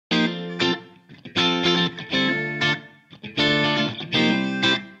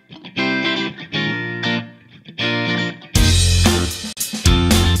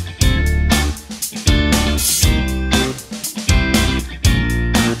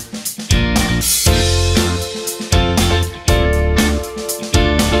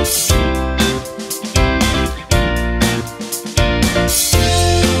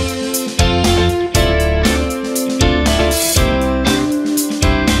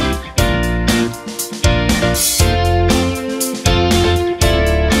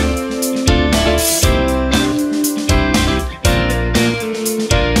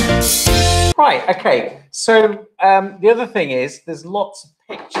Right, okay. So the other thing is there's lots of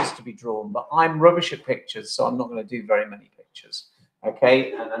pictures to be drawn, but I'm rubbish at pictures, so I'm not going to do very many pictures.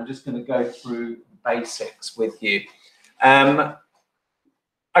 Okay, and I'm just going to go through basics with you.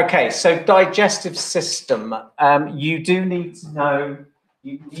 Okay, so digestive system. You do need to know,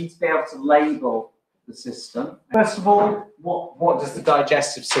 you need to be able to label the system. First of all, what does the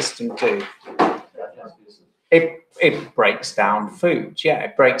digestive system do? It breaks down food. Yeah,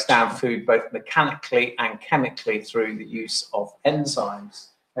 it breaks down food both mechanically and chemically through the use of enzymes.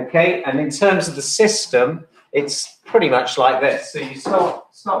 Okay, and in terms of the system, it's pretty much like this. So you start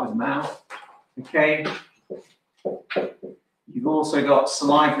with mouth. Okay. You've also got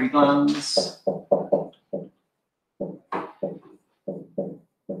salivary glands.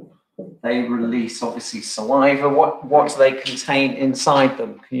 They release, obviously, saliva. What do they contain inside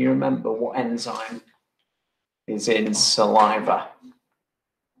them? Can you remember what enzyme is in saliva?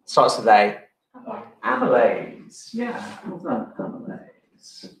 Starts with A. Amylase. Yeah, well done,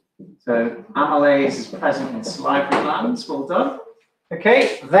 amylase. So amylase is present in salivary glands. Well done.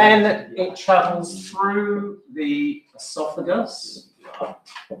 Okay, then it travels through the esophagus.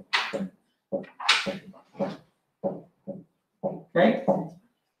 Okay.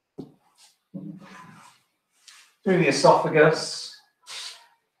 Through the esophagus.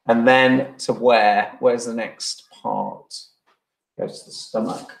 And then to where? Where's the next part? Goes to the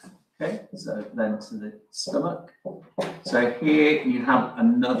stomach. Okay, so then to the stomach. So here you have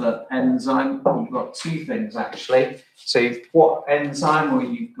another enzyme. You've got two things actually. So what enzyme? Well,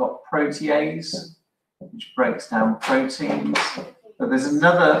 you've got protease, which breaks down proteins. But there's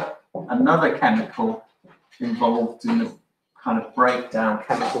another chemical involved in the kind of breakdown,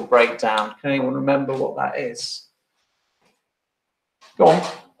 chemical breakdown. Can anyone remember what that is? Go on.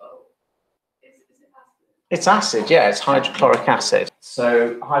 It's acid, yeah, it's hydrochloric acid.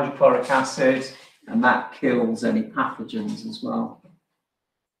 So hydrochloric acid, and that kills any pathogens as well.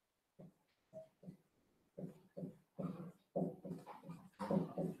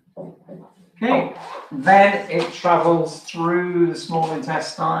 Okay, then it travels through the small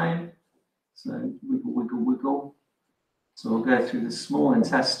intestine. So wiggle, wiggle, wiggle. So we'll go through the small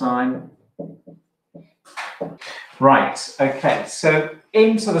intestine. Right, okay, so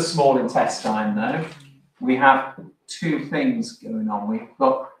into the small intestine though, we have two things going on. We've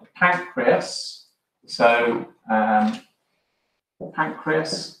got the pancreas. So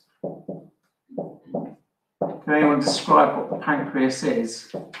pancreas. Can anyone describe what the pancreas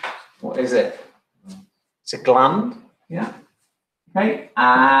is? What is it? It's a gland. Yeah. Okay.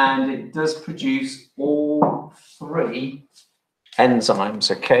 And it does produce all three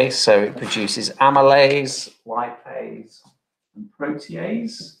enzymes. Okay. So it produces amylase, lipase, and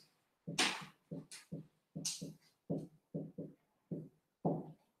protease.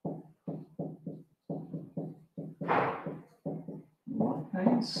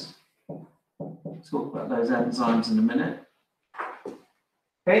 Lipase. Talk about those enzymes in a minute.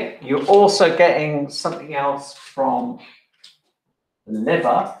 Okay, you're also getting something else from the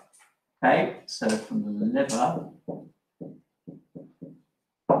liver. Okay, so from the liver.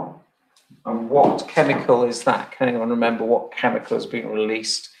 And what chemical is that? Can anyone remember what chemical is being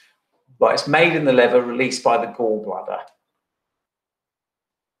released? Well, it's made in the liver, released by the gallbladder.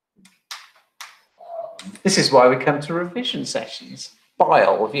 This is why we come to revision sessions.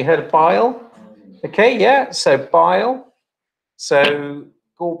 Bile. Have you heard of bile? Okay, yeah. So bile. So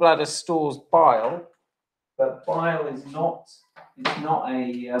gallbladder stores bile, but bile is not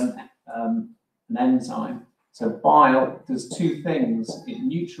an enzyme. So bile does two things. It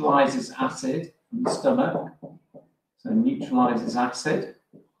neutralizes acid from the stomach. So neutralizes acid.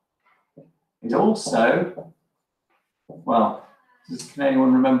 It also, well, can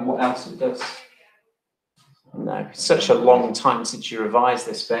anyone remember what else it does? No, it's such a long time since you revised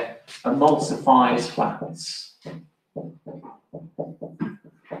this bit. Emulsifies fats.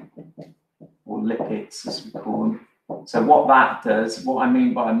 Or lipids, as we call them. So what that does, what I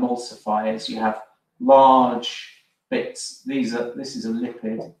mean by emulsify is you have large bits. This is a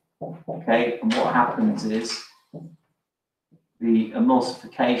lipid, okay? And what happens is the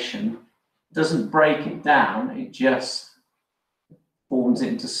emulsification doesn't break it down, it just forms it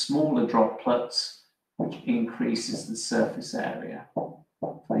into smaller droplets, which increases the surface area for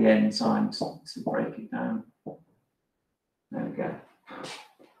the enzyme to break it down. There we go.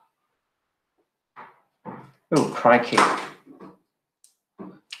 Oh, crikey.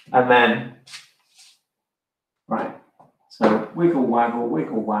 And then, right, so wiggle, waggle,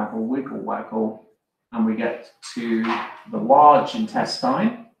 wiggle, waggle, wiggle, waggle, and we get to the large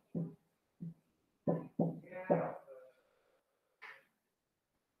intestine.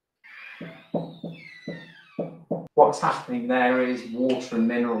 what's happening there is water and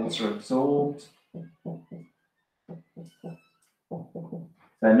minerals are absorbed.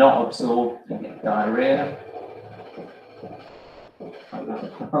 They're not absorbed, you get diarrhea. I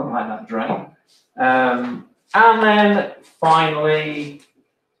don't like that drain. And then finally,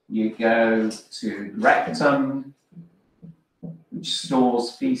 you go to the rectum, which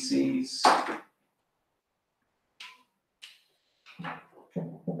stores feces.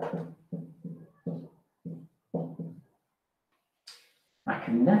 I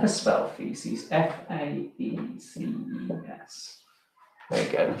can never spell feces, F-A-E-C-E-S. There you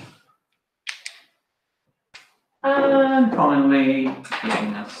go. And finally, the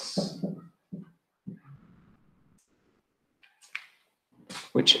anus,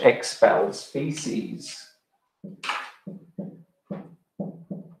 which expels feces.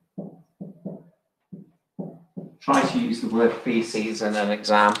 Try to use the word feces in an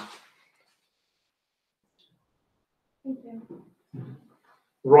exam.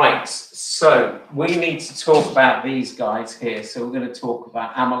 Right, so we need to talk about these guys here. So we're going to talk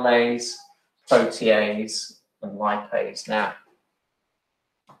about amylase, protease, and lipase now.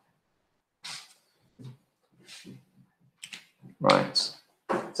 Right,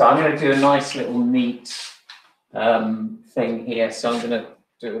 so I'm going to do a nice little neat thing here. So I'm going to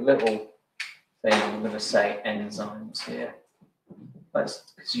do a little thing. I'm going to say enzymes here. That's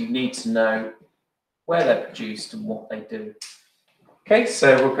because you need to know where they're produced and what they do. Okay,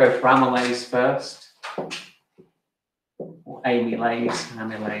 so we'll go for amylase first, or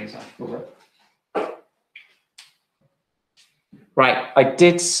amylase, I call it. Right, I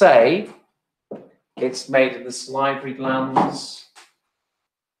did say it's made of the salivary glands.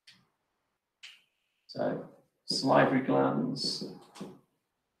 So, salivary glands.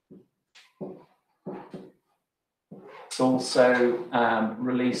 It's also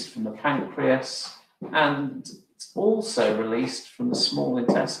released from the pancreas, and it's also released from the small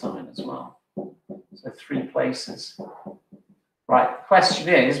intestine as well. So 3 places. Right, the question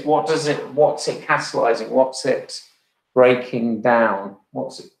is, what's it catalyzing? What's it breaking down?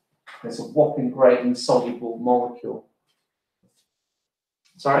 There's a whopping great insoluble molecule.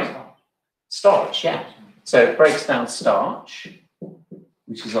 Sorry? Starch, yeah. So it breaks down starch,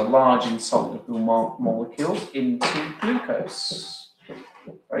 which is a large insoluble molecule, into glucose.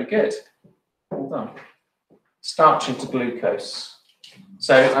 Very good. Well done. Starch into glucose.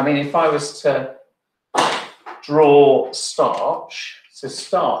 So, I mean, if I was to draw starch, so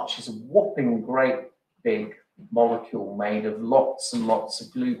starch is a whopping great big molecule made of lots and lots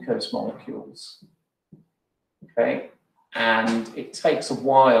of glucose molecules. Okay, and it takes a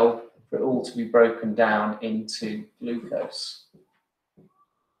while for it all to be broken down into glucose.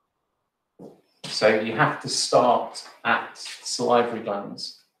 So you have to start at salivary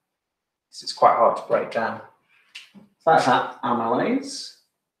glands. So it's quite hard to break down. So that's amylase.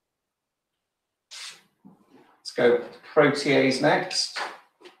 Let's go to protease next.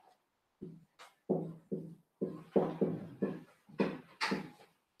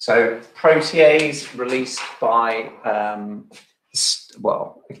 So protease released by,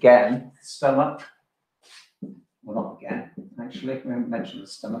 well, again, stomach. Well, not again, actually, we haven't mentioned the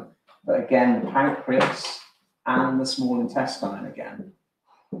stomach, but again, the pancreas and the small intestine again.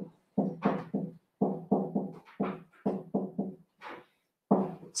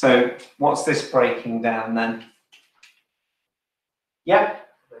 So what's this breaking down then? Yeah.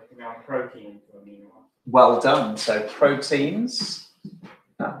 Breaking down protein into amino acids. Well done. So proteins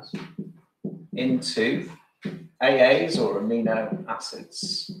into AAs or amino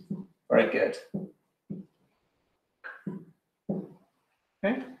acids. Very good.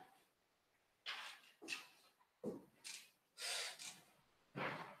 Okay.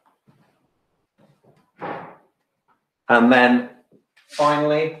 And then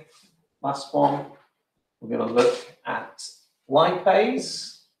finally, last one, we're going to look at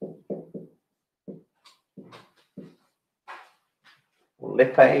lipase, or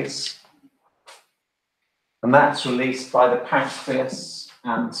lipase, and that's released by the pancreas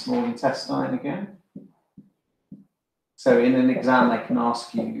and small intestine again. So in an exam, they can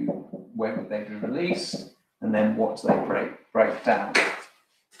ask you when would they be released, and then what do they break down.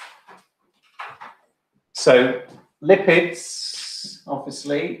 So lipids,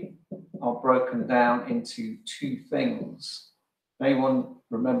 obviously, are broken down into 2 things. Anyone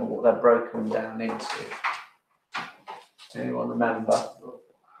remember what they're broken down into? Anyone remember?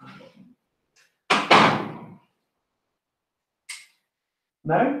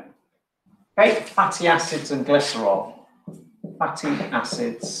 No? Okay, fatty acids and glycerol. Fatty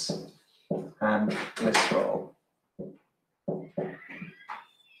acids and glycerol.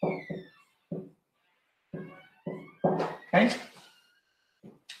 Okay.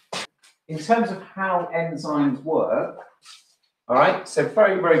 In terms of how enzymes work, all right, so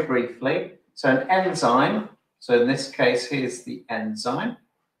very, very briefly, so an enzyme, so in this case, here's the enzyme.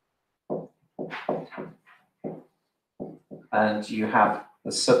 And you have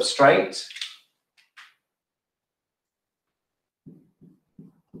the substrate.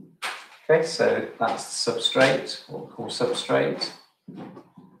 Okay, so that's the substrate, what we call substrate.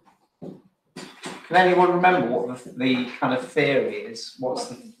 Can anyone remember what the kind of theory is? What's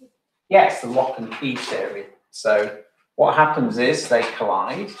the, yes, the lock and key theory. So what happens is they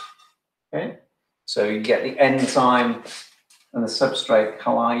collide. Okay, so you get the enzyme and the substrate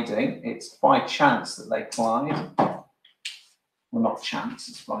colliding. It's by chance that they collide. Well, not chance,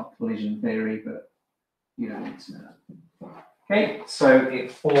 it's by collision theory, but you don't need to know. Okay, so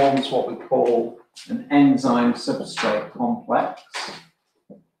it forms what we call an enzyme substrate complex.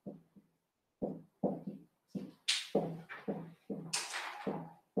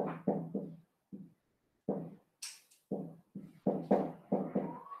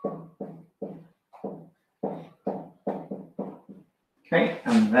 Okay,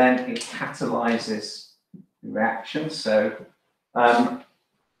 and then it catalyzes the reaction. So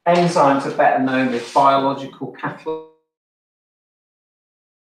enzymes are better known as biological catalysts.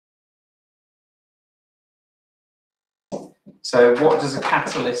 So what does a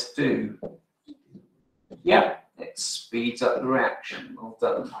catalyst do? Yeah, it speeds up the reaction. Well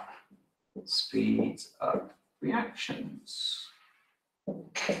done. It speeds up reactions.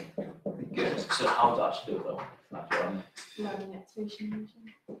 Very good. So how does that do it though?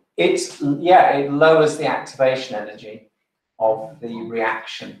 It lowers the activation energy of the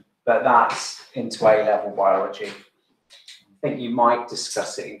reaction, but that's into A-level biology. I think you might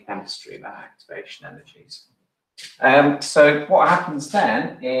discuss it in chemistry about activation energies. So what happens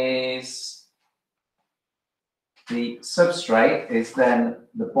then is the substrate is then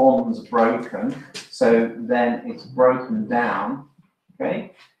the bonds are broken, so then it's broken down,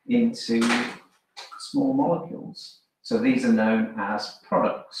 okay, into small molecules. So these are known as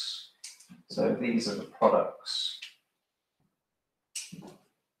products. So these are the products.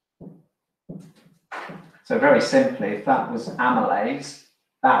 So very simply, if that was amylase,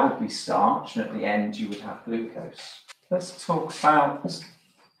 that would be starch, and at the end you would have glucose. Let's talk about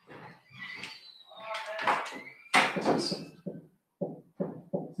there's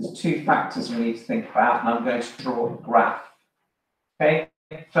two factors we need to think about, and I'm going to draw a graph. Okay,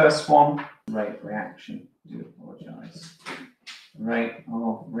 first one, rate of reaction. I do apologise. Rate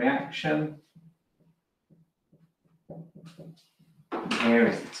of reaction. And here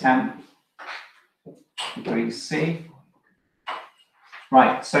is the temp, degrees C.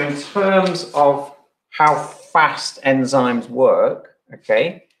 Right, so in terms of how fast enzymes work,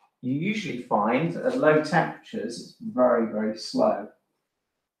 okay, you usually find at low temperatures it's very, very slow.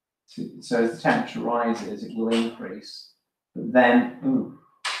 So as the temperature rises, it will increase, but then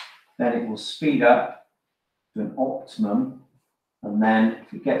it will speed up to an optimum, and then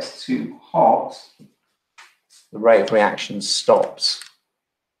if it gets too hot, the rate of reaction stops.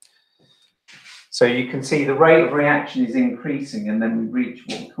 So you can see the rate of reaction is increasing, and then we reach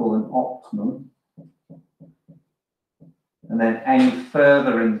what we call an optimum. And then any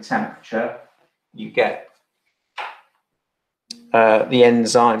further in the temperature, you get the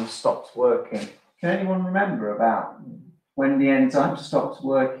enzyme stops working. Can anyone remember about when the enzyme stops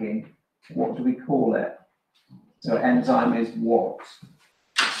working? What do we call it? So enzyme is what?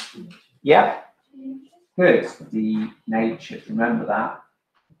 Yeah, good. Denatured. Remember that.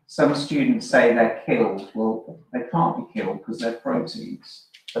 Some students say they're killed. Well, they can't be killed because they're proteins.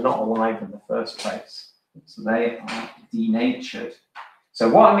 They're not alive in the first place. So they are denatured. So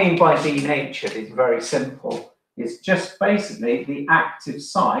what I mean by denatured is very simple. It's just basically the active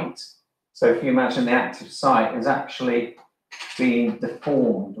site. So if you imagine the active site is actually being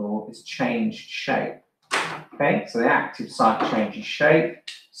deformed or it's changed shape. Okay, so the active site changes shape.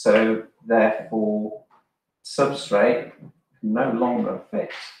 So therefore, substrate can no longer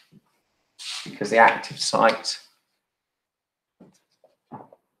fit because the active site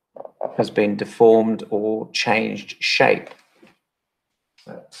has been deformed or changed shape.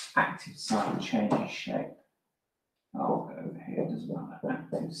 So active site changes shape. I'll go over here as well.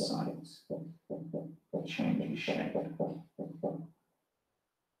 Active site changes shape.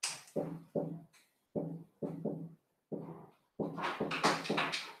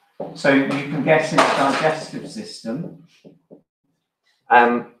 So you can get in the digestive system.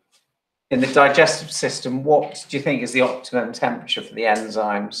 In the digestive system, what do you think is the optimum temperature for the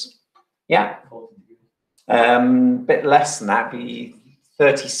enzymes? Yeah, bit less than that, be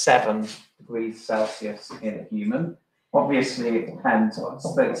 37 degrees Celsius in a human. Obviously, it depends on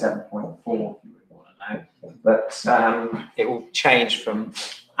 37.4 if you really want to know, but it will change from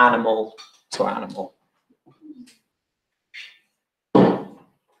animal to animal.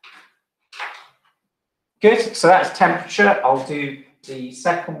 Good, so that's temperature. I'll do the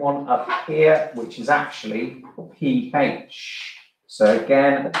second one up here, which is actually pH. So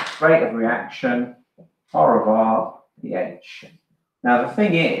again, rate of reaction, R of R, pH. Now the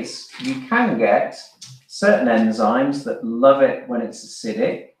thing is, you can get certain enzymes that love it when it's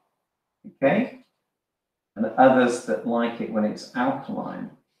acidic, okay? And others that like it when it's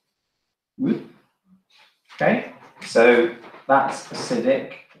alkaline. Okay, so that's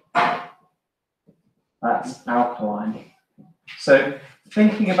acidic. That's alkaline. So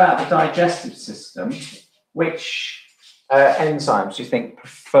thinking about the digestive system, which enzymes do you think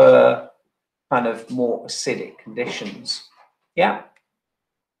prefer kind of more acidic conditions? Yeah?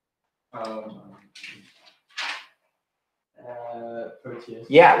 Protease.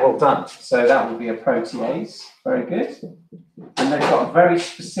 Yeah, well done. So that would be a protease. Very good. And they've got very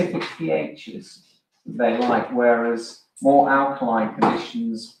specific pHs they like, whereas more alkaline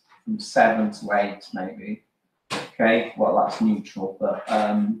conditions from 7 to 8 maybe. Okay, well that's neutral, but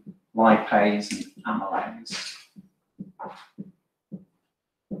lipase and amylase.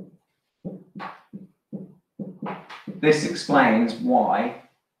 This explains why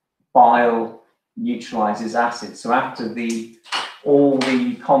bile neutralizes acid. So after all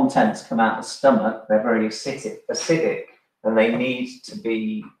the contents come out of the stomach, they're very acidic, and they need to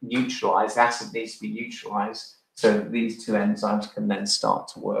be neutralized. Acid needs to be neutralized so that these two enzymes can then start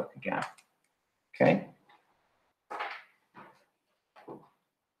to work again. Okay.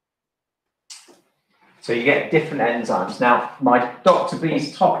 So you get different enzymes. Now, my Dr.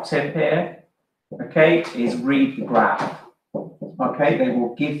 B's top tip here, okay, is read the graph. Okay, they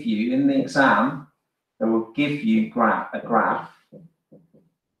will give you, in the exam, they will give you a graph.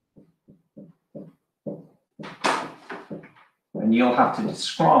 And you'll have to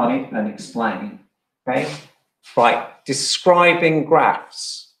describe and explain, okay? Right, describing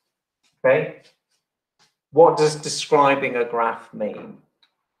graphs, okay? What does describing a graph mean?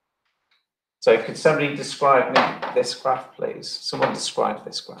 So could somebody describe me this graph, please? Someone describe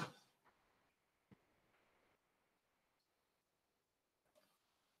this graph.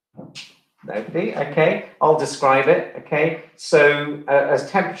 Nobody, okay, I'll describe it, okay? So as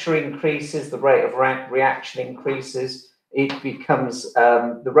temperature increases, the rate of reaction increases, it becomes,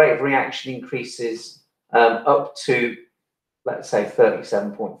 the rate of reaction increases up to, let's say,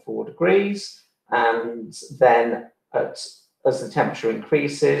 37.4 degrees, and then as the temperature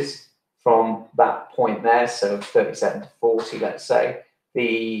increases from that point there, so 37 to 40, let's say,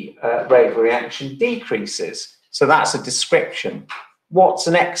 the rate of reaction decreases. So that's a description. What's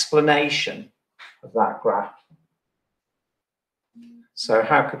an explanation of that graph? So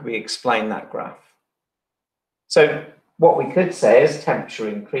how could we explain that graph? So what we could say is temperature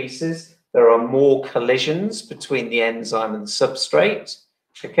increases, there are more collisions between the enzyme and the substrate,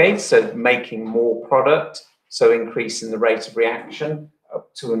 okay, so making more product, so increasing the rate of reaction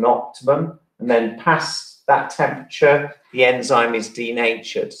up to an optimum, and then past that temperature, the enzyme is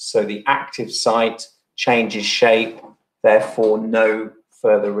denatured, so the active site changes shape, therefore no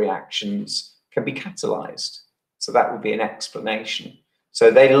further reactions can be catalyzed. So that would be an explanation. So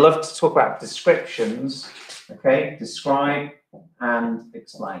they love to talk about descriptions, okay, describe and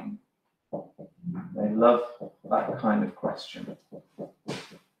explain. They love that kind of question.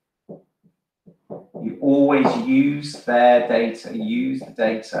 You always use their data, use the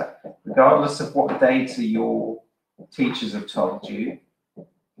data, regardless of what data your teachers have told you,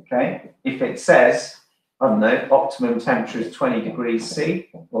 okay? If it says, I don't know, optimum temperature is 20 degrees C,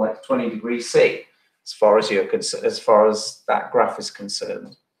 well, it's 20 degrees C, as far as you're concerned, as far as that graph is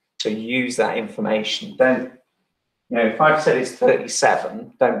concerned. So use that information. Don't, you know, if I've said it's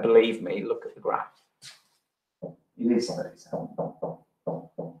 37, don't believe me, look at the graph. It is 37.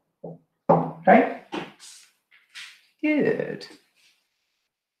 Okay? Good.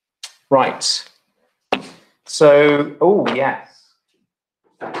 Right. So, oh, yes.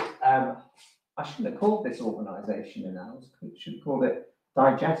 I shouldn't have called this organisation in ours. I should have called it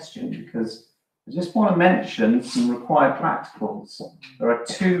digestion, because I just want to mention some required practicals. There are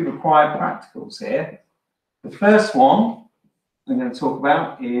 2 required practicals here. The first one I'm going to talk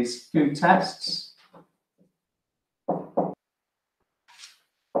about is food tests.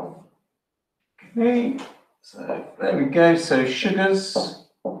 Okay, so there we go. So sugars.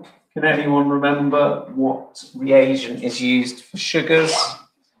 Can anyone remember what reagent is used for sugars?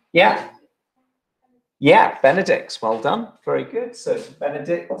 Yeah. Yeah, Benedict's, well done. Very good. So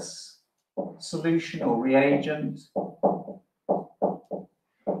Benedict's, solution or reagent.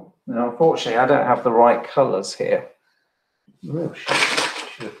 Now, unfortunately, I don't have the right colours here. Oh,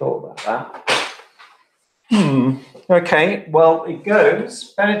 should have thought about that. Okay, well, it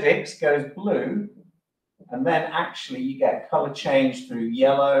goes, Benedict's goes blue, and then actually you get a colour change through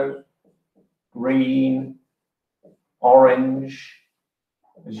yellow, green, orange,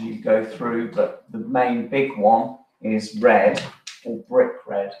 as you go through, but the main big one is red, or brick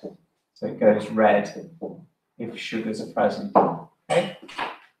red. So it goes red if sugars are present. Okay,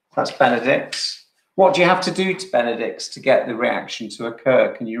 that's Benedict's. What do you have to do to Benedict's to get the reaction to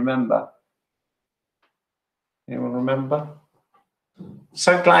occur? Can you remember? Anyone remember?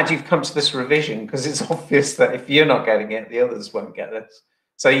 So glad you've come to this revision, because it's obvious that if you're not getting it, the others won't get this.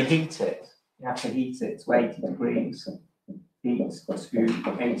 So you heat it. You have to heat it to 80 degrees. Heat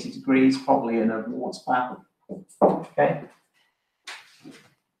to 80 degrees, probably in a water bath. Okay.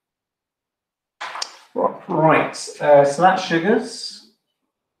 Right. So that's sugars,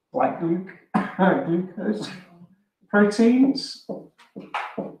 like glucose, proteins.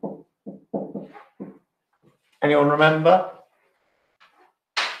 Anyone remember?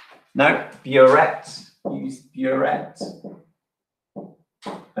 No, burette. Use burette.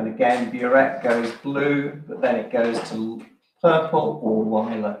 And again, burette goes blue, but then it goes to purple or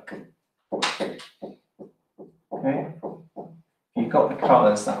lilac. Okay. If you've got the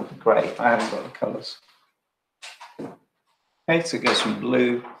colours, that would be great. I haven't got the colours. Okay, so it goes from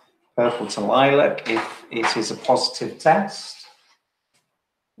blue, purple to lilac if it is a positive test.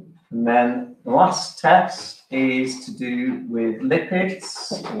 And then the last test is to do with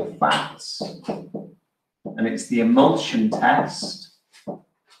lipids or fats, and it's the emulsion test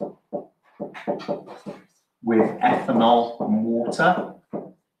with ethanol and water.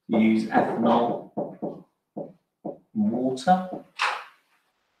 You use ethanol and water.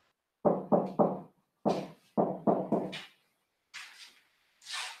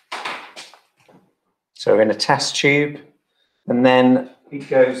 So in a test tube, and then it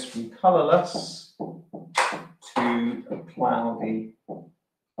goes from colourless to cloudy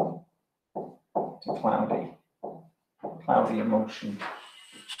emulsion.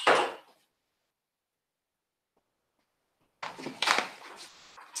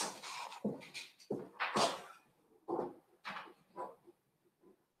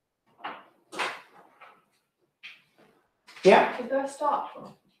 Yeah. Is there a start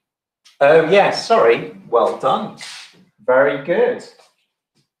one? Oh, yes, sorry. Well done. Very good.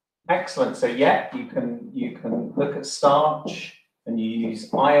 Excellent. So yeah, you can look at starch and you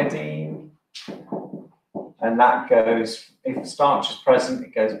use iodine, and that goes, if starch is present,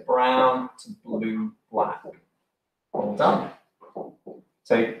 it goes brown to blue, black. Well done.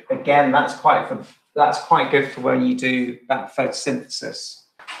 So again, that's quite good for when you do that photosynthesis.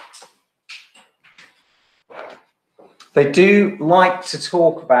 They do like to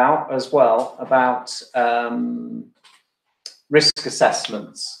talk about as well about risk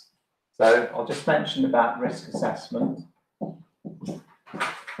assessments. So I'll just mention about risk assessment.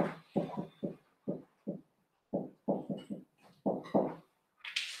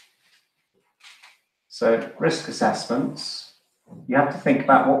 So risk assessments, you have to think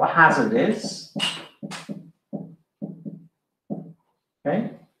about what the hazard is.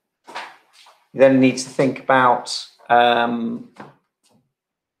 Okay. You then need to think about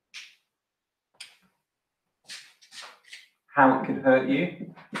how it could hurt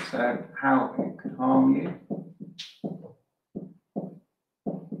you, so how it could harm you.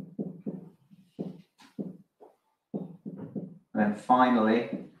 And then finally,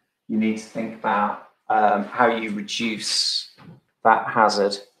 you need to think about how you reduce that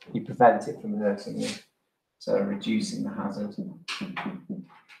hazard. You prevent it from hurting you, so reducing the hazard.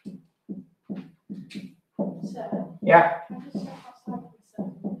 So, Yeah. can I just step outside for a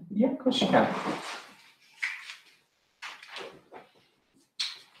second? Yeah, of course you can.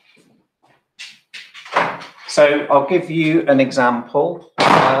 So I'll give you an example.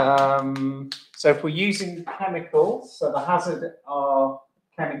 So if we're using chemicals, so the hazard are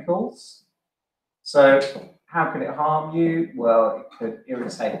chemicals. So how could it harm you? Well, it could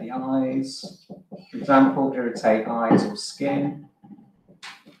irritate the eyes. For example, irritate eyes or skin.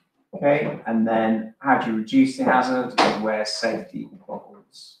 Okay, and then how do you reduce the hazard? You wear safety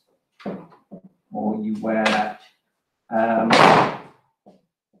goggles, or you wear.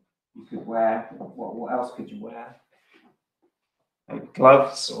 You could wear. What else could you wear? Like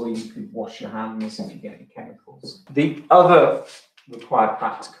gloves, or you could wash your hands if you get any chemicals. The other required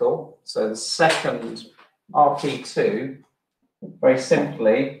practical. So the second RP2, very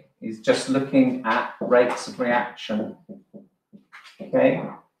simply, is just looking at rates of reaction. Okay.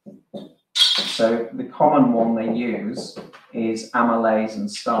 So the common one they use is amylase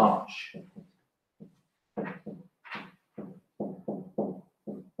and starch.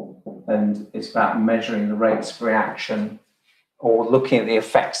 And it's about measuring the rates of reaction or looking at the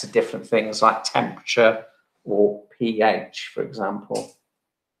effects of different things like temperature or pH, for example.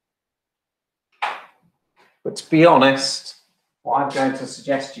 But to be honest, what I'm going to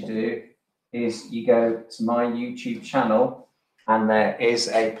suggest you do is you go to my YouTube channel and there is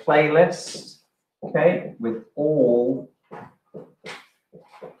a playlist, okay, with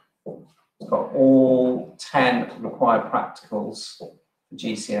it's got all 10 required practicals for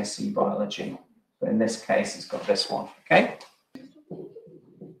GCSE Biology. But in this case, it's got this one, okay?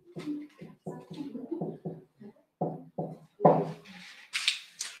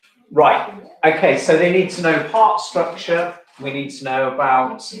 Right, okay, so they need to know part structure. We need to know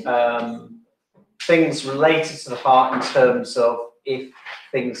about things related to the heart in terms of if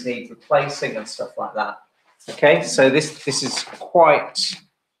things need replacing and stuff like that. Okay, so this is quite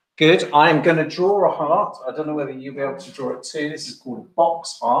good. I'm going to draw a heart. I don't know whether you'll be able to draw it too. This is called a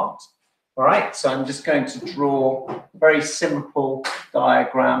box heart. All right, so I'm just going to draw a very simple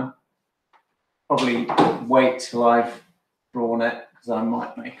diagram. Probably wait till I've drawn it because I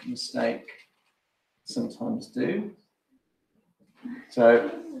might make a mistake. Sometimes do.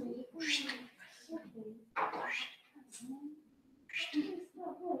 So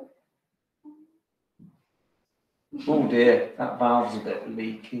oh dear, that valve's a bit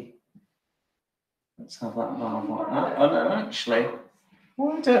leaky. Let's have that valve like that. Oh no, actually,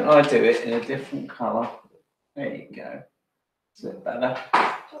 why don't I do it in a different colour? There you go. Is it better?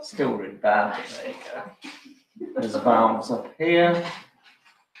 Still really bad, but there you go. There's valves up here,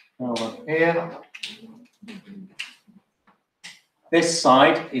 valve up here. This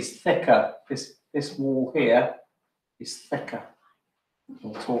side is thicker. This wall here is thicker.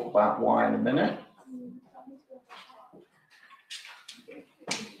 We'll talk about why in a minute.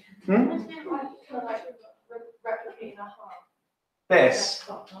 This?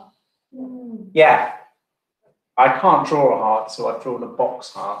 Yeah. I can't draw a heart, so I've drawn a box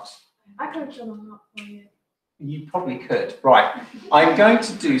heart. I could have drawn a heart for you. You probably could. Right. I'm going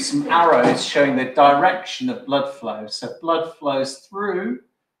to do some arrows showing the direction of blood flow. So blood flows through.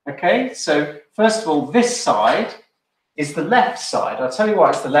 Okay, so first of all, this side is the left side. I'll tell you why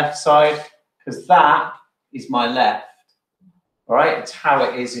it's the left side, because that is my left. All right, it's how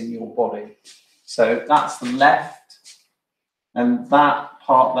it is in your body. So that's the left, and that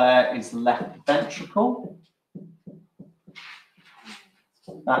part there is the left ventricle.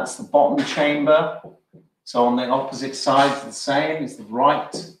 That's the bottom chamber. So on the opposite side, the same is the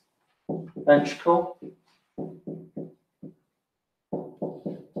right ventricle.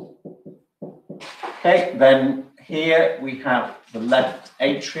 Okay, then here we have the left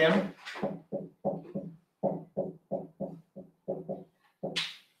atrium.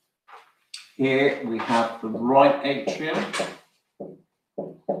 Here we have the right atrium.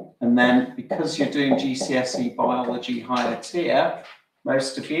 And then because you're doing GCSE Biology higher tier,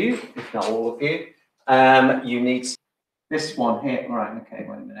 most of you, if not all of you, you need this one here. Right, okay,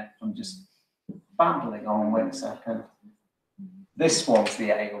 wait a minute. I'm just bambling on, wait a second. This one's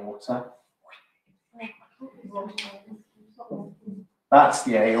the aorta. That's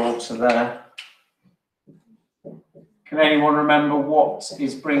the aorta there. Can anyone remember what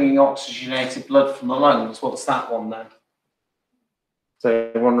is bringing oxygenated blood from the lungs? What's that one then?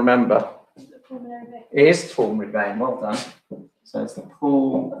 Does anyone remember? It is the pulmonary vein, well done. So it's the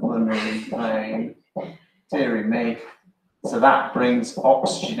pulmonary vein, dearie me. So that brings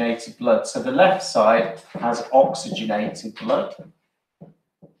oxygenated blood. So the left side has oxygenated blood.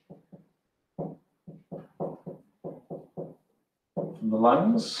 From the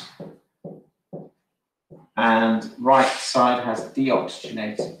lungs. And right side has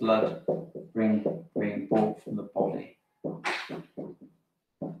deoxygenated blood being brought from the body.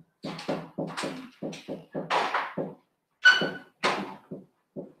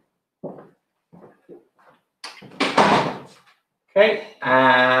 Okay,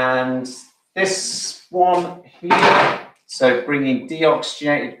 and this one here, so bringing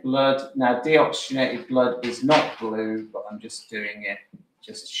deoxygenated blood. Now, deoxygenated blood is not blue, but I'm just doing it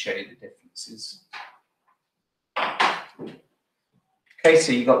just to show you the differences. Okay,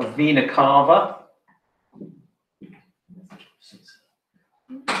 so you've got the vena cava.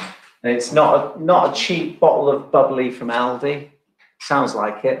 It's not a cheap bottle of bubbly from Aldi. Sounds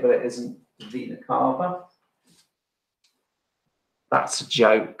like it, but it isn't the vena cava. That's a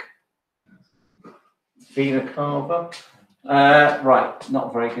joke. Vena cava. Right, not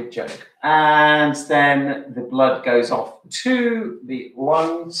a very good joke. And then the blood goes off to the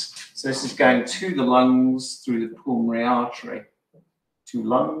lungs. So this is going to the lungs through the pulmonary artery. To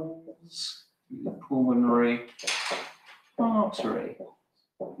lungs, through the pulmonary artery.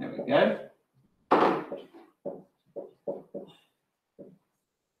 There we go.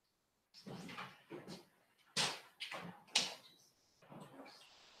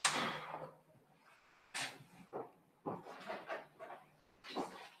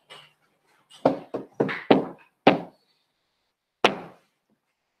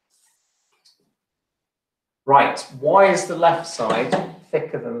 Right, why is the left side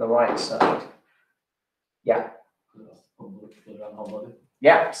thicker than the right side? Yeah.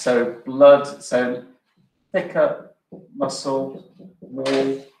 Yeah, so blood, so thicker muscle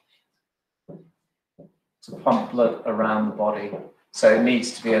wall to pump blood around the body. So it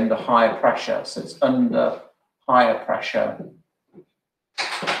needs to be under higher pressure. So it's under higher pressure.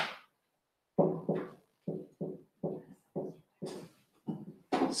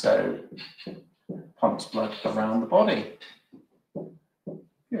 So pumps blood around the body.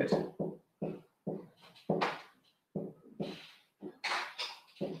 Good.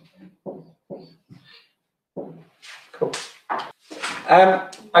 Cool.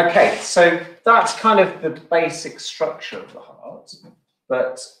 Okay, so that's kind of the basic structure of the heart,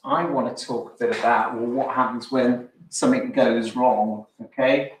 but I want to talk a bit about, well, what happens when something goes wrong,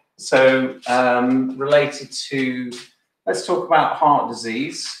 okay? So related to, let's talk about heart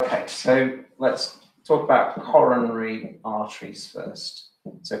disease. Okay, so let's talk about coronary arteries first.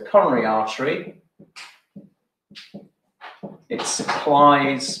 So coronary artery, it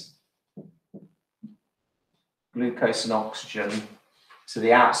supplies glucose and oxygen to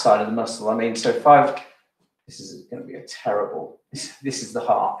the outside of the muscle. I mean, so if this is going to be a terrible, this is the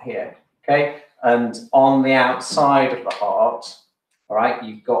heart here, okay? And on the outside of the heart, all right,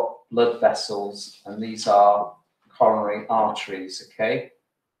 you've got blood vessels, and these are coronary arteries, okay?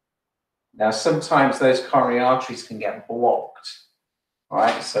 Now, sometimes those coronary arteries can get blocked, all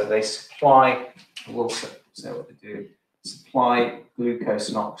right? So they supply, we'll say what they do, supply glucose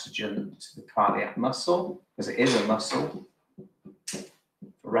and oxygen to the cardiac muscle, because it is a muscle, for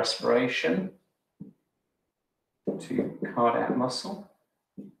respiration, to cardiac muscle.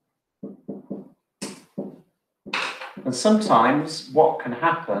 And sometimes what can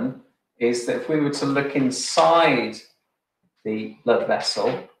happen is that if we were to look inside the blood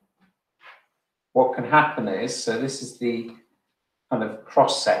vessel, what can happen is, so this is the kind of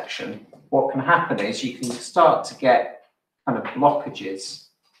cross section, what can happen is you can start to get kind of blockages,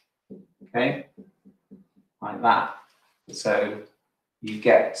 okay, like that. So you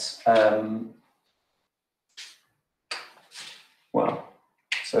get, well,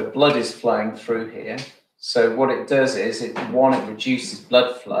 so blood is flowing through here. So what it does is, it reduces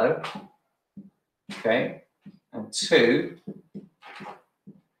blood flow, okay, and two,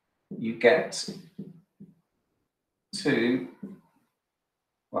 you get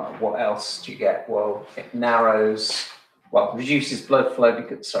well, what else do you get? Well, it narrows, well, reduces blood flow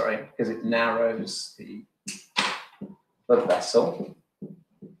because it narrows the blood vessel.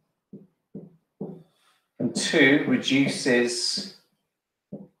 And two, reduces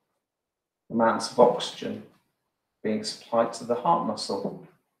amounts of oxygen being supplied to the heart muscle.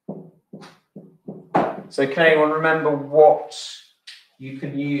 So can anyone remember what you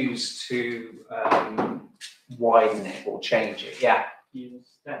can use to widen it or change it? Yeah. Use a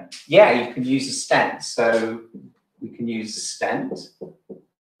stent. Yeah, you can use a stent. So we can use a stent.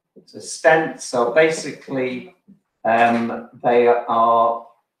 So stents are basically, they are,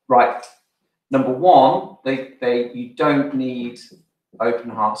 right, number one, you don't need open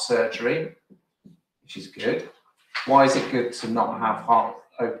heart surgery, which is good. Why is it good to not have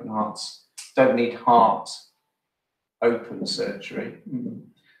open hearts? Don't need heart open surgery.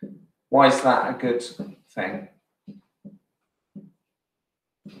 Why is that a good thing?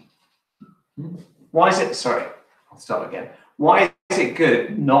 Why is it, sorry, I'll start again. Why is it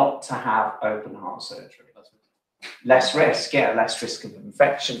good not to have open heart surgery? Less risk, yeah, less risk of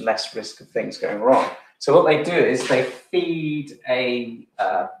infection, less risk of things going wrong. So what they do is they feed they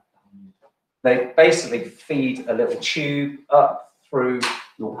basically feed a little tube up through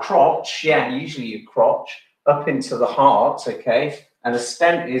your crotch, yeah, usually your crotch, up into the heart, okay? And a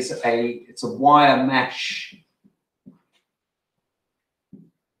stent is it's a wire mesh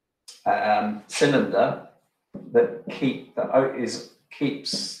cylinder that keeps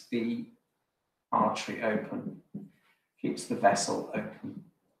the artery open, keeps the vessel open.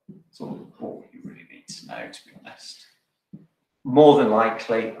 That's all you really need to know, to be honest. More than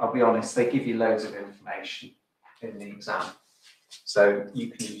likely, I'll be honest, they give you loads of information. in the exam. So you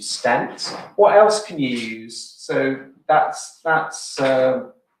can use stents. What else can you use? So that's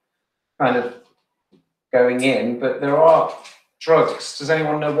kind of going in, but there are drugs. Does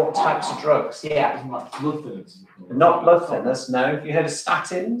anyone know what types of drugs? Yeah. Not blood thinners. Not blood thinners, no. Have you heard of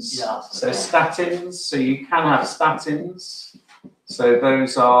statins? Yeah. So statins, so you can have statins. So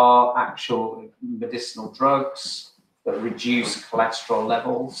those are actual medicinal drugs that reduce cholesterol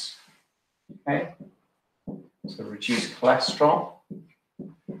levels. Okay. So reduce cholesterol.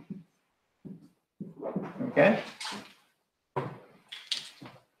 Okay.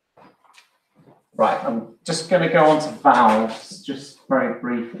 Right, I'm just going to go on to valves just very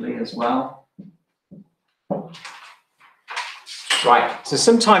briefly as well. Right, so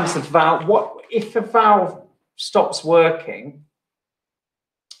sometimes the valve, if a valve stops working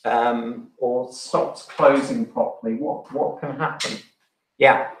or stops closing properly, what can happen?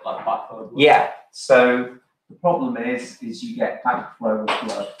 Yeah. Like backflow. Yeah, so the problem is you get backflow of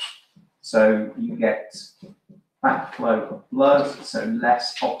blood. So you get backflow of blood, so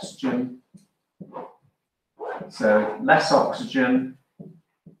less oxygen. So less oxygen.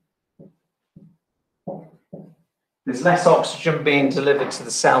 There's less oxygen being delivered to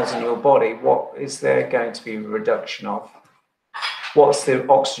the cells in your body. What is there going to be a reduction of? What's the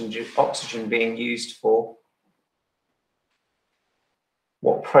oxygen being used for?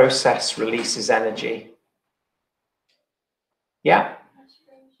 What process releases energy? Yeah.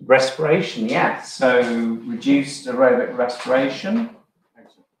 Respiration, yeah. So reduced aerobic respiration.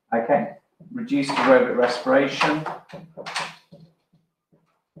 Okay. Reduced aerobic respiration.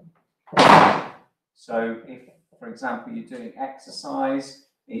 So if, for example, you're doing exercise,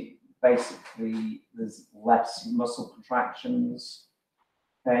 it basically there's less muscle contractions.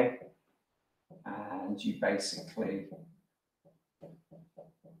 Okay. And you basically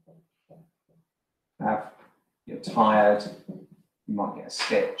you're tired, you might get a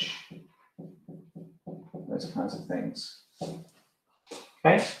stitch, those kinds of things.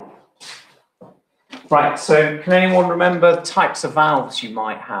 Okay. Right, so can anyone remember types of valves you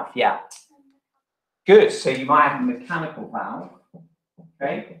might have? Yeah. Good, so you might have a mechanical valve.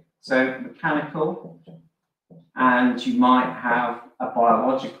 Okay, so mechanical, and you might have a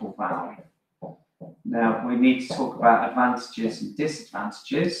biological valve. Now, we need to talk about advantages and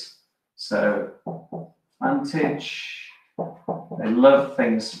disadvantages. So, advantage, they love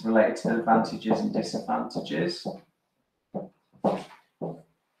things related to advantages and disadvantages.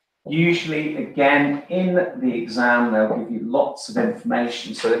 Usually, again, in the exam, they'll give you lots of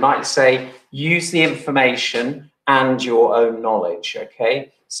information. So they might say, use the information and your own knowledge,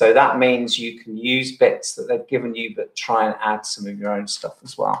 okay? So that means you can use bits that they've given you, but try and add some of your own stuff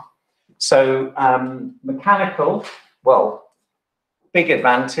as well. So mechanical, well, big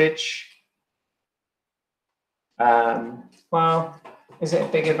advantage. Well, is it a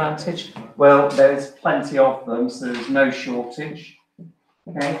big advantage? Well, there's plenty of them, so there's no shortage.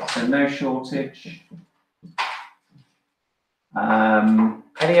 Okay, so no shortage.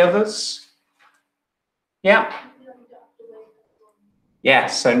 Any others? Yeah. Yeah,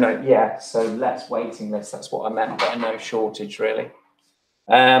 so no, yeah, so less waiting list, that's what I meant by no shortage really.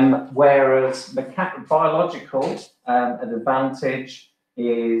 Whereas biological, an advantage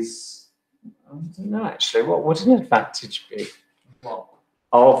is, I don't know actually, what would an advantage be? What?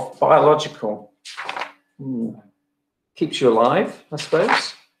 Of biological? Keeps you alive, I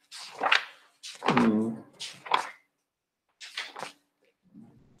suppose. I'll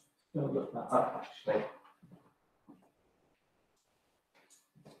look that up actually.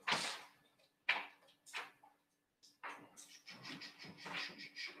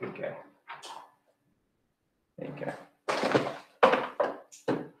 Here we go. There you go.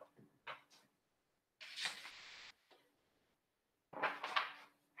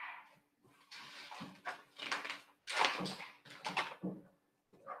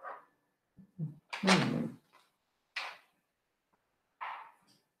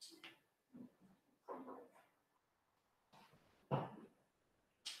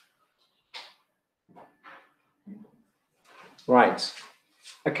 Right.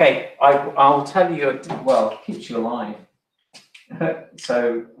 Okay, I'll tell you, well, keeps you alive.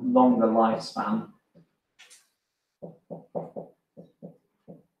 So, longer lifespan.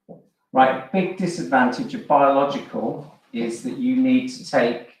 Right, big disadvantage of biological is that you need to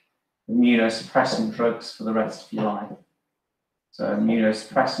take immunosuppressant drugs for the rest of your life. So,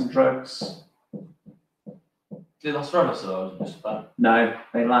 immunosuppressant drugs. Do they last forever, so just about? No,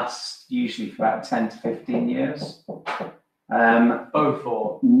 they last usually for about 10 to 15 years. Both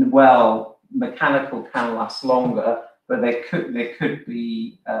or? Well, mechanical can last longer, but there could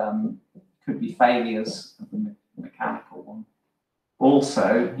be failures of the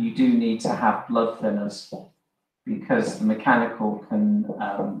Also, you do need to have blood thinners because the mechanical can,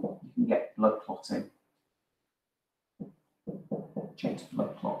 you can get blood clotting. Change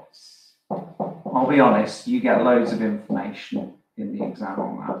blood clots. I'll be honest, you get loads of information in the exam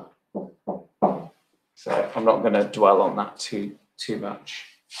on that. So I'm not going to dwell on that too much.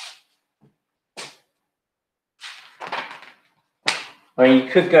 I mean, you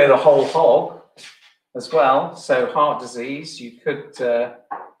could go the whole hog as well. So heart disease, you could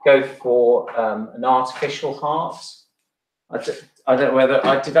go for an artificial heart. I don't know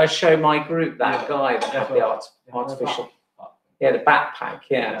whether did I show my group that guy that had the artificial. He had a backpack,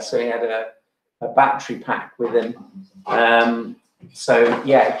 yeah. So he had a battery pack with him. So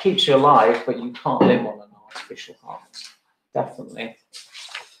yeah, it keeps you alive, but you can't live on an artificial heart. Definitely.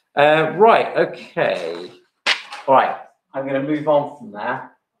 Right. Okay. All right. I'm going to move on from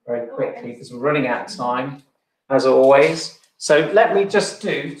there very quickly because we're running out of time, as always. So let me just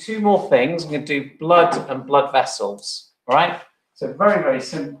do two more things. I'm going to do blood and blood vessels. All right. So very, very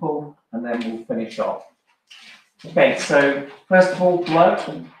simple, and then we'll finish off. Okay. So first of all,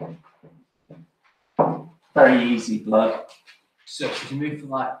 blood. Very easy, blood. So could you move for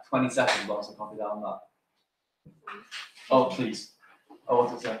like 20 seconds whilst I copy down that? Oh, please. Oh,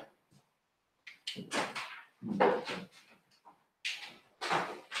 what's it say?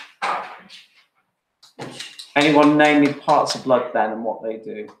 Anyone name me parts of blood then and what they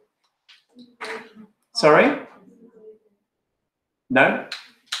do? Sorry? No?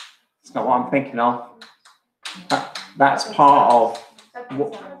 It's not what I'm thinking of. That's part of,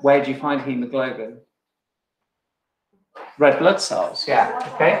 where do you find hemoglobin? Red blood cells, yeah,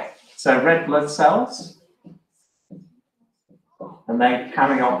 okay. So red blood cells, and they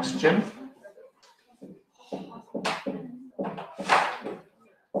carry oxygen.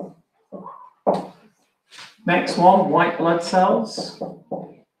 Next one, white blood cells.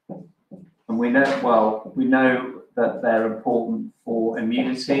 And we know that they're important for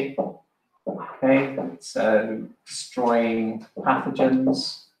immunity. Okay, so destroying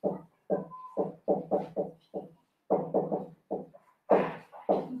pathogens.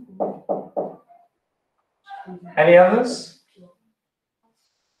 Any others?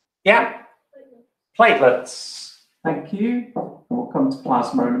 Yeah, platelets. Thank you. We'll come to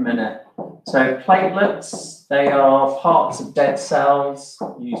plasma in a minute. So platelets, they are parts of dead cells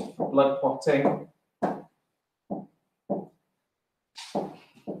used for blood clotting.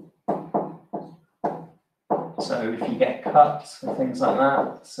 So if you get cut and things like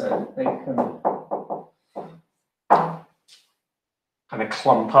that, so they can kind of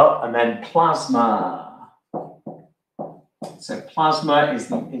clump up, and then plasma. So plasma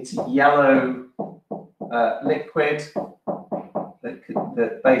it's a yellow liquid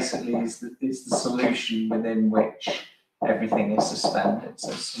that basically is the solution within which everything is suspended.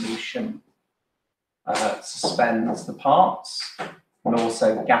 So solution suspends the parts and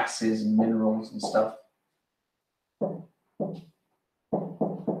also gases and minerals and stuff.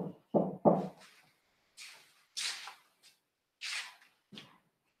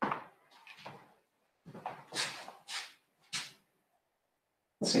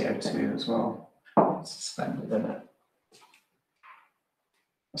 CO2 as well, suspended in it.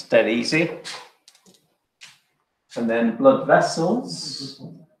 It's dead easy. And then blood vessels.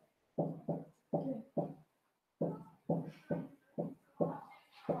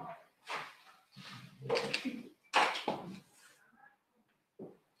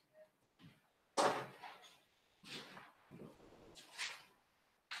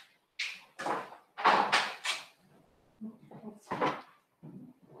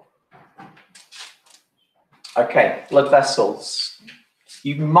 Okay, blood vessels.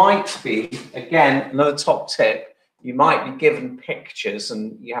 You might be, again, another top tip, you might be given pictures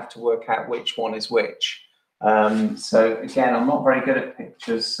and you have to work out which one is which. So again, I'm not very good at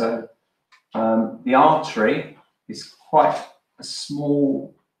pictures. So the artery is quite a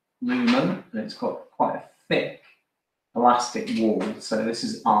small lumen and it's got quite a thick elastic wall. So this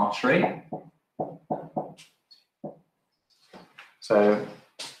is artery.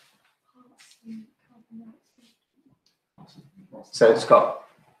 So it's got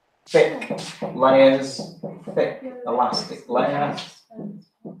thick layers, thick elastic layers.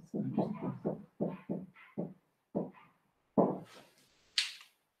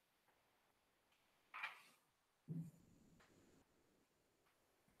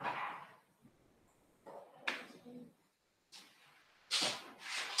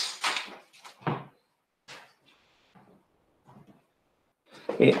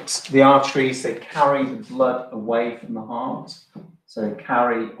 It's the arteries, they carry the blood away from the heart. So they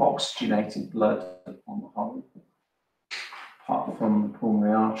carry oxygenated blood on the whole apart from the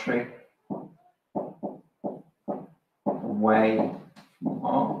pulmonary artery, away from the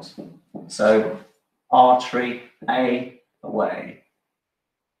heart. So artery A, away.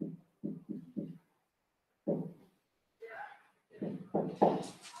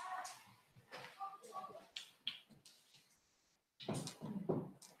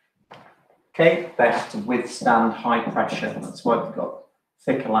 Okay, they have to withstand high pressure. That's why they've got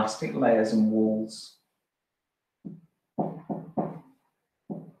thick elastic layers and walls.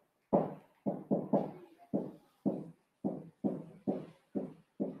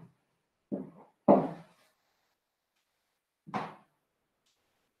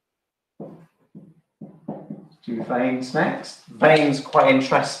 Do veins next. Veins quite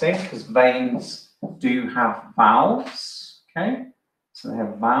interesting because veins do have valves. Okay, so they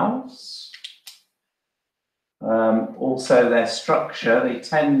have valves. Also, their structure, they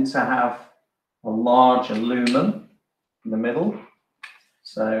tend to have a larger lumen in the middle.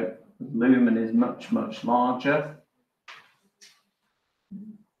 So the lumen is much, much larger.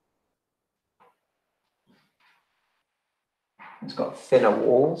 It's got thinner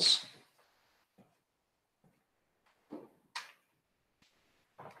walls.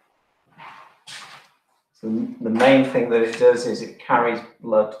 So the main thing that it does is it carries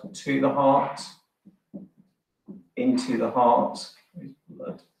blood to the heart, into the heart,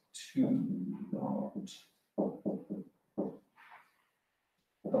 blood to the heart.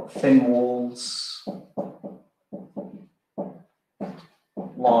 Got thin walls,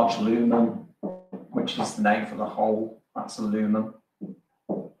 large lumen, which is the name for the hole. That's a lumen.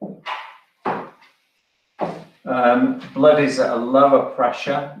 Blood is at a lower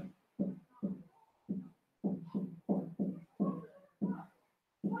pressure.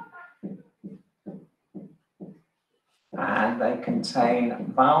 And they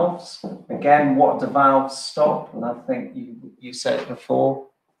contain valves. Again, what do valves stop? And I think you said it before.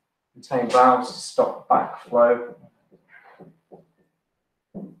 Contain valves to stop backflow.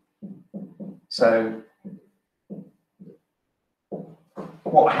 So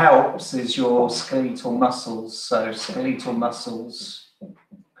what helps is your skeletal muscles. So skeletal muscles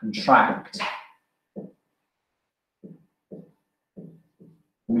contract,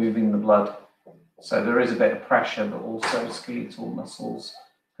 moving the blood. So there is a bit of pressure, but also skeletal muscles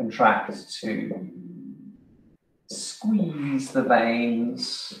contract to squeeze the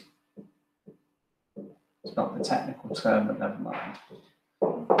veins. It's not the technical term, but never mind.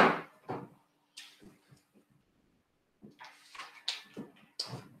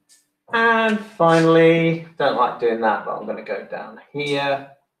 And finally, don't like doing that, but I'm going to go down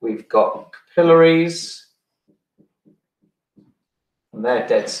here. We've got capillaries. And they're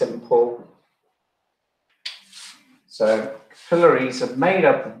dead simple. So capillaries are made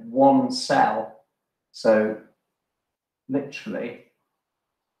up of one cell. So literally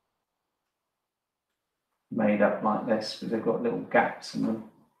made up like this, but they've got little gaps in them.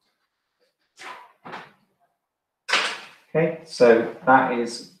 Okay, so that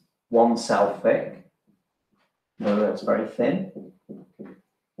is one cell thick. In other words, very thin.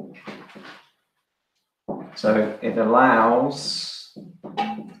 So it allows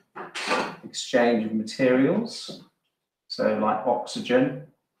exchange of materials. So like oxygen,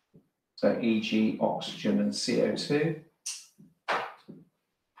 so e.g. oxygen and CO2.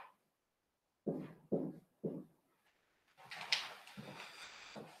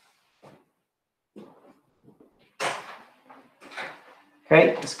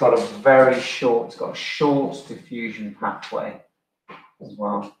 Okay, it's got a short diffusion pathway as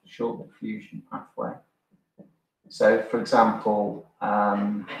well, short diffusion pathway. So for example,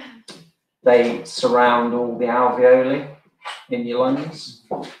 they surround all the alveoli in your lungs.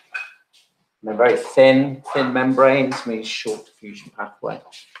 They're very thin membranes, means short diffusion pathway.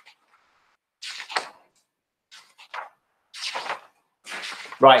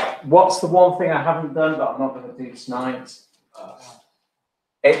 Right, what's the one thing I haven't done, but I'm not going to do tonight?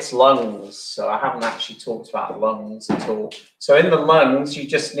 It's lungs. So I haven't actually talked about lungs at all. So in the lungs, you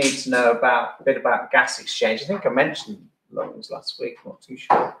just need to know a bit about gas exchange. I think I mentioned lungs last week, I'm not too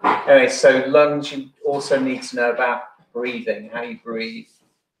sure. Anyway, so lungs, you also need to know about breathing, how you breathe.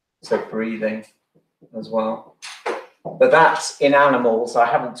 So breathing as well. But that's in animals. I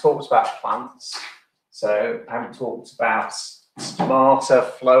haven't talked about plants. So I haven't talked about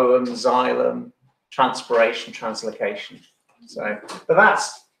stomata, phloem, xylem, transpiration, translocation. So, but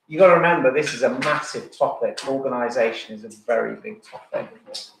that's, you got to remember, this is a massive topic. Organisation is a very big topic.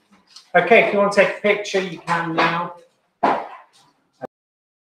 Okay, if you want to take a picture, you can now.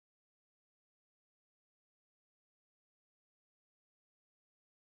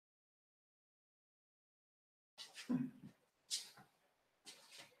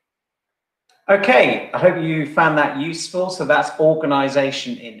 Okay, I hope you found that useful. So that's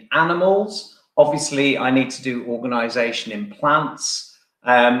organisation in animals. Obviously, I need to do organisation in plants,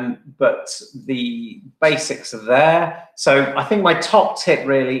 but the basics are there. So I think my top tip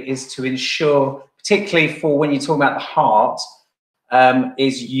really is to ensure, particularly for when you're talking about the heart,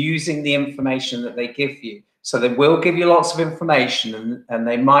 is using the information that they give you. So they will give you lots of information, and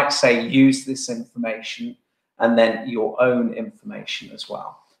they might say, use this information, and then your own information as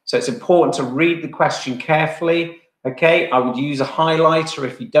well. So it's important to read the question carefully. Okay, I would use a highlighter.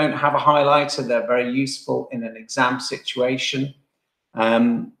 If you don't have a highlighter, they're very useful in an exam situation.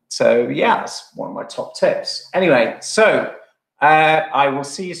 So yeah, that's one of my top tips. Anyway, so I will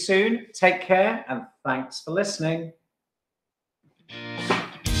see you soon. Take care, and thanks for listening.